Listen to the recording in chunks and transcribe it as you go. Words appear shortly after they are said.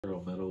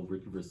Metal,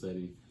 Ricky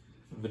Versetti,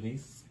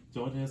 Venice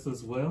joining us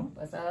as well.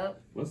 What's up?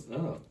 What's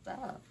up? What's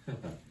up?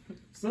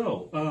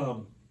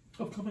 So,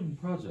 upcoming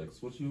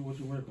projects. What you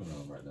working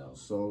on right now?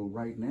 So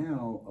right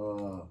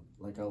now,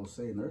 like I was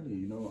saying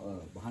earlier,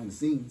 behind the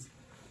scenes,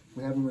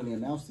 we haven't really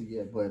announced it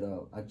yet, but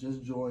I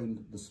just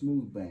joined the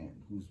Smooth Band,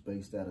 who's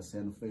based out of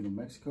Santa Fe, New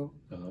Mexico.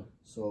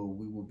 So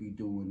we will be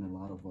doing a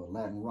lot of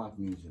Latin rock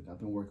music. I've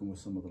been working with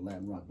some of the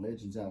Latin rock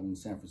legends out in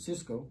San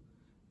Francisco.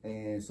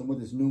 And some of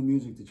this new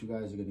music that you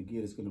guys are going to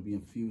get is going to be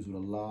infused with a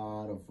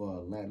lot of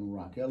Latin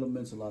rock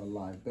elements, a lot of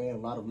live band, a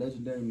lot of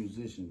legendary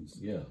musicians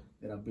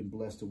that I've been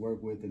blessed to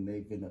work with, and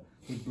they've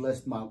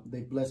blessed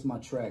my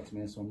tracks,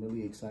 man. So I'm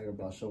really excited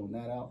about showing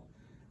that out.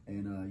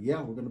 And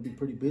yeah, we're going to be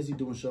pretty busy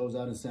doing shows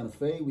out in Santa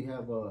Fe. We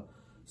have a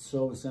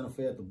show in Santa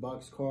Fe at the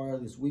Boxcar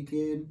this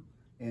weekend,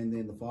 and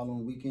then the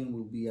following weekend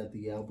we'll be at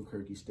the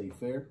Albuquerque State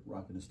Fair,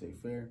 rocking the State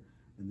Fair,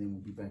 and then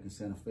we'll be back in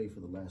Santa Fe for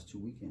the last 2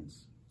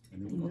 weekends.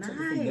 And then we're going to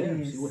take it from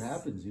there, see what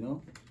happens,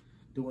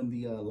 Doing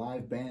the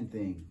live band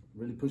thing,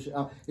 really push it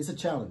out. It's a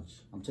challenge.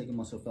 I'm taking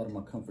myself out of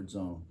my comfort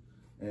zone,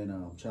 and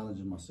I'm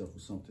challenging myself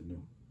with something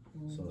new.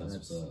 So that's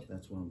what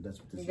this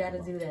you is got to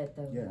about. do that,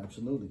 though. Yeah,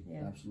 absolutely.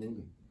 Yeah.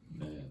 Absolutely.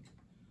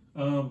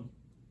 Man.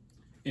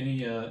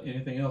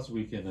 Anything else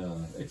we can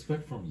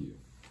expect from you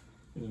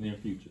in the near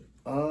future?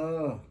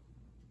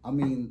 I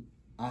mean,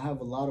 I have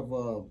a lot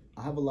of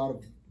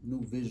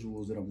new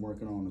visuals that I'm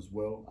working on as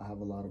well. I have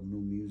a lot of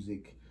new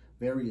music,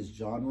 various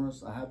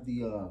genres. I have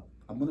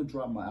I'm gonna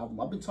drop my album.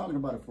 I've been talking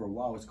about it for a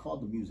while. It's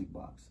called The Music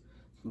Box.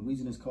 The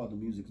reason it's called The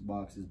Music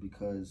Box is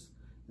because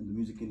in the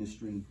music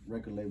industry,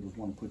 record labels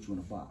want to put you in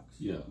a box.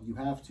 Yeah. You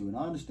have to, and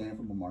I understand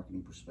from a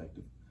marketing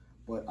perspective,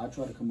 but I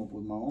try to come up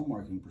with my own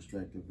marketing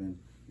perspective. And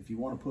if you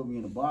want to put me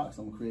in a box,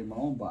 I'm gonna create my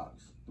own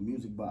box, The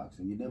Music Box,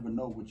 and you never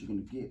know what you're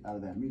gonna get out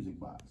of that music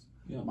box.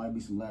 Yeah. Might be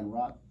some Latin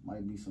rock,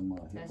 might be some hip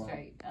hop. That's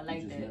right. I like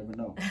that. You just never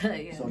know.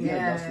 Yeah. So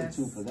yeah, y'all stay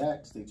tuned for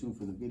that. Stay tuned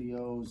for the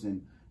videos,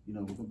 and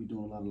we're gonna be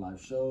doing a lot of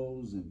live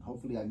shows, and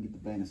hopefully I can get the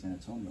band in San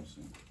Antonio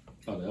soon.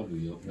 Oh, that'll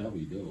be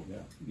dope.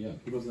 Yeah.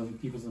 Keep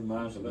us in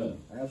mind for that.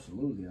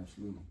 Absolutely.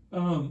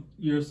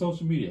 Your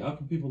social media. How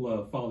can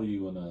people follow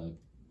you and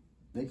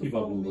they can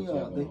follow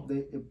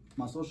me.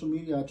 My social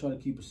media, I try to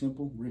keep it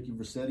simple. Ricky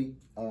Versetti.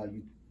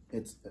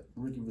 It's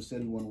Ricky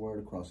Versetti, one word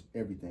across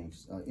everything.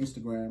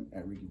 Instagram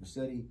at Ricky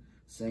Versetti.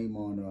 Same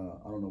on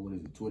I don't know what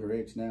is it, Twitter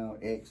X now,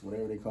 X,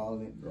 whatever they call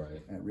it.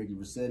 Right. At Ricky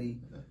Versetti.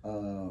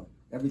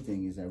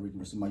 Everything is at Ricky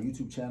Versetti. My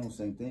YouTube channel,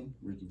 same thing,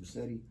 Ricky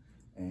Versetti.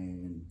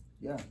 And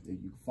yeah, you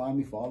can find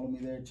me, follow me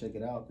there, check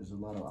it out. I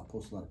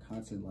post a lot of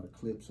content, a lot of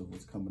clips of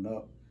what's coming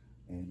up,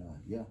 and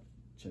yeah,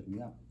 check me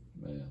out.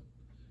 Man,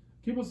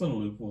 keep us on the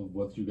loop with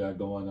what you got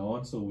going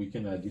on, so we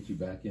can get you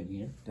back in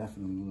here.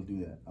 Definitely will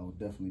do that. I will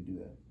definitely do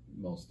that.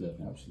 Most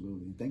definitely.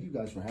 Absolutely. Thank you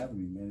guys for having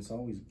me, man. It's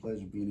always a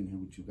pleasure being in here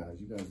with you guys.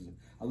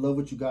 I love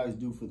what you guys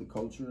do for the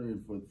culture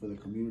and for the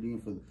community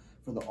and for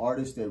the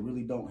artists that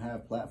really don't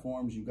have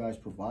platforms. You guys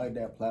provide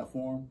that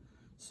platform.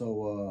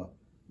 So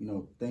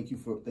thank you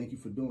for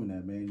doing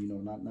that, man.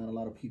 Not a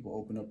lot of people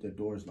open up their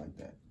doors like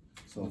that.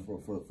 So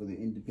for the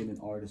independent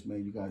artists,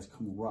 man, you guys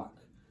come rock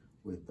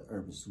with the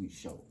Urban Sweet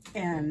Show.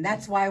 And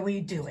that's why we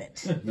do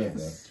it. Yes.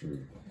 That's true.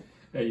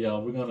 Hey,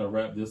 y'all, we're going to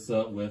wrap this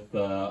up with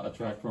a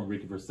track from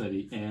Ricky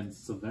Versetti and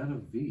Savannah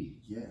V.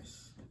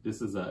 Yes.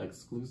 This is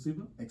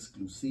Exclusiva?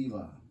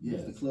 Exclusiva.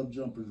 Yes, the Club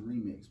Jumpers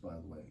remix, by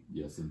the way.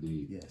 Yes,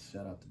 indeed. Yes,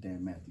 shout out to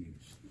Dan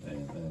Matthews.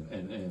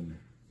 And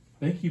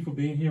thank you for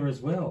being here as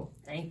well.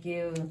 Thank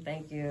you.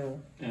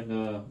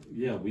 And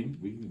yeah,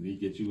 we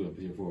get you up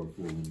here for a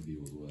full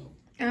interview as well.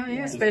 Oh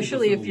yeah,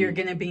 especially if you're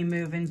going to be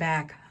moving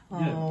back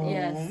home.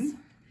 Yes.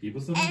 Keep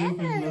us on the loop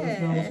and let us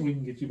know so we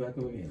can get you back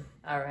over here.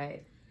 All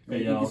right.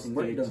 Hey, y'all,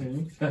 stay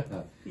tuned.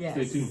 Yes.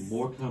 Stay tuned.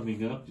 More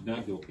coming up. Do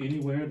not go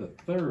anywhere. The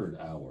third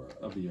hour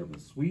of the Urban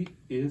Suite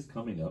is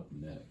coming up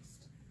next.